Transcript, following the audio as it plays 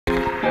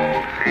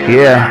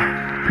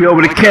Yeah, P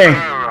over the King,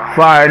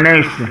 Fire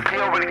Nation.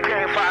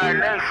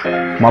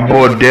 My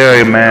boy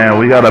Derry, man,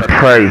 we gotta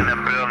pray.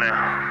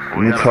 Let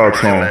me talk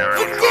to him.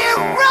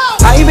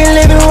 I ain't been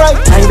living right,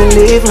 I ain't been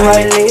living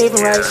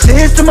right.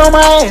 System on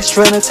my ass,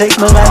 trying to take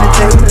my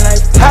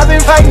life. I've been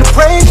fighting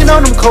depression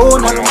on them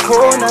cold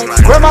nights.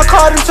 Grandma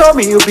called and told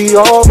me you'll be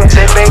alright.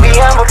 Said, baby,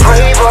 I'ma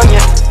pray for you.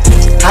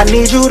 I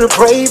need you to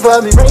pray for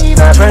me.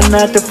 Try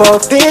not to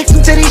fall victim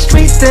to these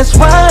streets. That's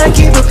why I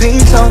keep a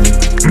peace on me.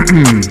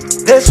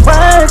 That's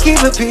why I keep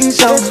a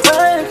peace on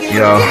me.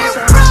 Yo,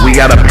 we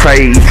gotta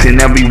pray each and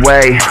every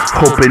way,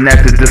 hoping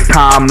that this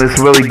time is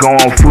really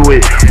going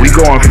through it. We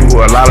going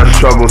through a lot of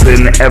struggles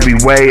in every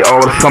way.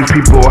 Some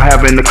people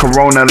having the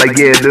corona, like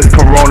yeah, this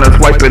corona's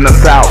wiping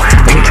us out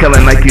and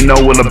killing like you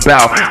know what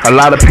about. A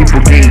lot of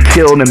people getting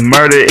killed and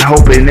murdered,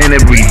 hoping in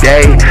every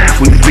day.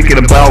 We speaking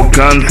about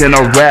guns in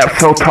a rap,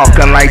 so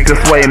talking like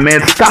this way,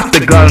 man. Stop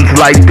the guns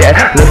like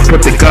that. Let's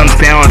put the guns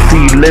down and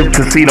see live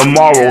to see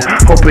tomorrow.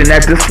 Hoping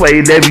that this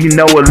way, that you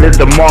know we'll live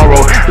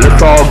tomorrow.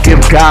 Let's all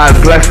give God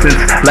blessings,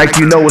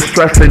 like you know it's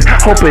stressing.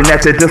 Hoping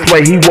that this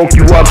way He woke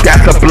you up,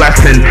 that's a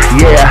blessing.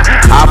 Yeah,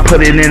 I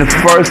put it in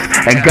first,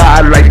 and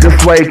God like this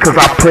way, cause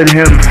I put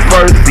Him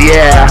first.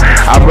 Yeah,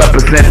 I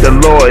represent the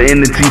Lord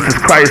in the Jesus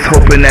Christ,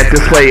 hoping that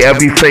this way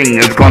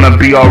everything is gonna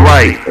be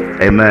alright.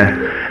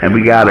 Amen. And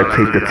we gotta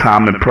take the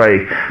time and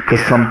pray,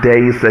 cause some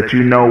days that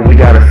you know we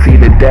gotta see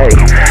the day.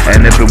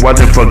 And if it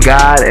wasn't for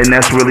God, and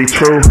that's really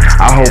true,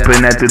 I'm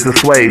hoping that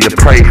this way to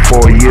pray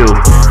for you.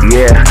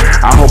 Yeah,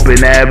 I'm hoping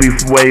that every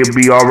way will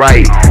be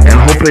alright, and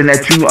hoping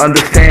that you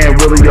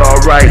understand really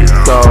alright.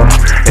 So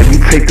if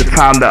you take the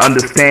time to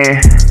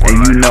understand,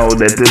 and you know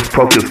that this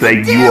focus that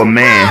you a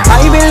man.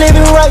 I ain't been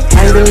living right,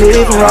 I ain't been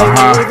living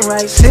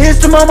right.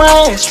 System on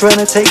my ass, trying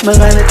to take my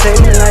life.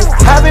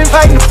 I've been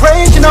fighting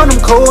depression on them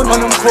cold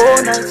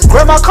nights.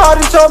 Grandma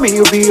called and told me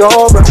you'll be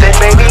alright. Said,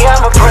 baby,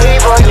 I'ma pray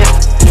for you.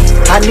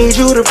 I need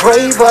you to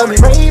pray for me.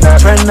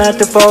 Try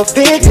not to fall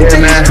victim to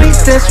these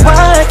streets. That's why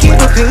I keep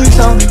a peace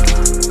on me.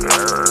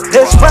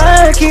 That's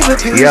why I keep a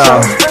peace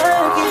on me.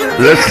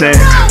 Listen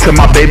to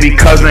my baby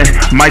cousin,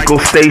 Michael,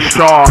 stay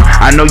strong.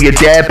 I know your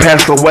dad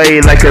passed away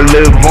like a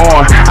live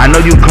on. I know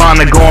you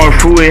kinda going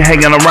through it,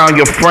 hanging around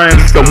your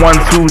friends, the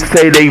ones who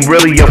say they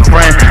really your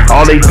friend.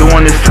 All they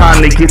doing is trying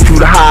to get you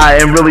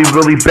high and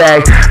really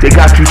bad. They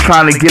got you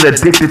trying to get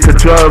addicted to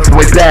drugs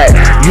with that.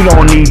 You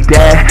don't need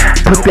that.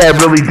 Put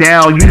that really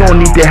down. You don't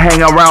need to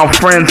hang around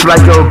friends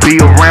like you'll be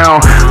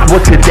around.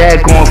 What your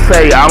dad gonna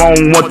say? I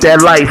don't want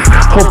that life.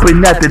 Hoping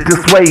that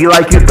this way,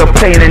 like it's a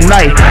pain at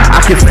night.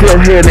 I can still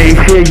hear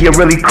you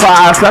really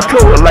cry. So I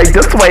told her like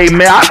this way,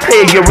 man. I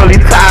tell you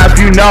really tired,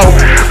 you know.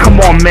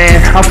 Come on,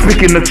 man. I'm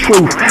speaking the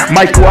truth.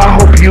 Michael, I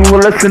hope you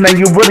listen and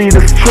you really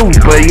this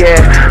truth. But yeah,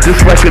 this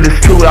record is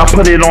true. I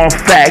put it on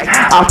fact.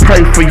 I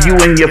pray for you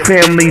and your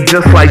family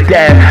just like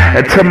that.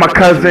 And to my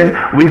cousin,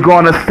 we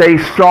gonna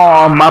stay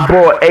strong. My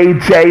boy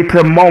AJ,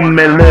 to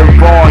moment live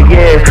on.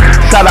 Yeah,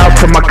 shout out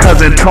to my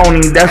cousin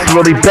Tony. That's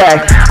really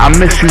back. I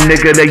miss you,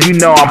 nigga. That you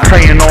know I'm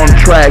praying on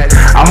track.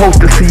 I hope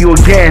to see you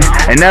again.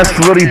 And that's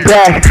really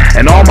back.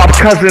 And all my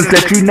cousins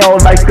that you know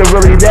like to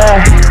really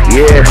die.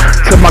 Yeah,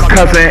 to my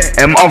cousin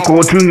and Uncle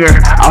Junior,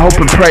 I hope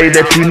and pray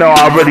that you know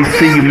I already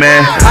see you,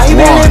 man. I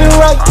ain't been living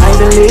right, I ain't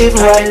been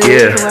living right.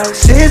 Yeah.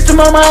 System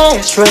on my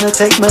ass, trying to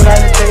take my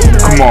life.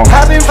 Come on.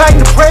 I've been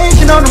fighting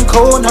depression on them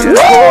cold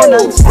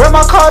nights.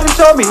 Grandma called and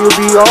told me you'll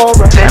be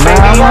alright. And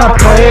I'ma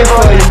pray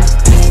for you.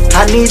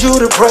 I need you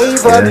to pray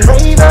for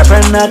me.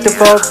 Try not to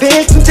fall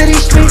victim to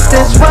these streets.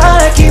 That's why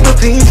I keep a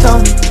peace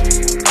on me.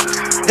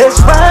 That's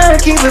why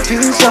I keep a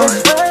peace on me.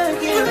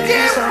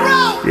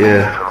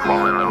 Yeah,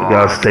 you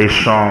gotta stay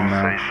strong,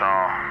 man.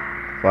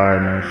 Fire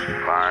Nation.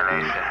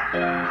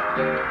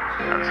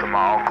 And to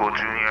my Uncle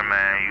Junior,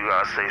 man, you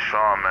gotta stay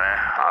strong, man.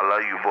 I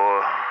love you,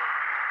 boy.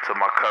 To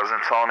my cousin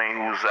Tony,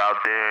 who's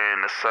out there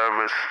in the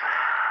service,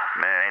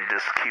 man,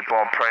 just keep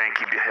on praying,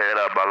 keep your head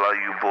up. I love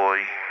you, boy.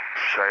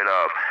 Straight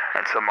up.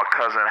 And to my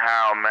cousin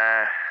Hal,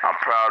 man, I'm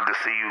proud to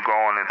see you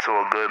growing into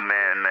a good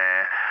man,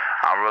 man.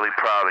 I'm really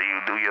proud of you.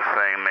 Do your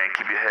thing, man.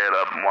 Keep your head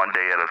up one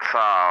day at a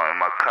time.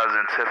 And my cousin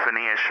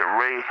Tiffany and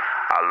Cherie,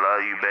 I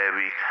love you,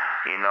 baby.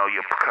 You know,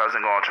 your cousin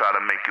gonna try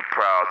to make you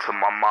proud. To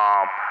my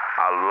mom,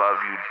 I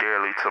love you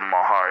dearly to my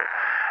heart.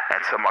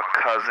 And to my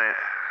cousin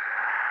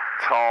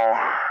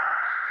Tone,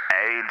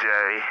 AJ,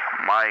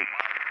 Mike,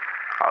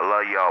 I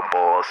love y'all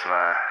boys,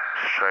 man.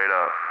 Straight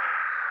up.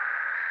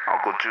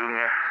 Uncle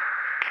Junior,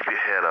 keep your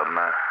head up,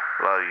 man.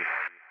 Love you.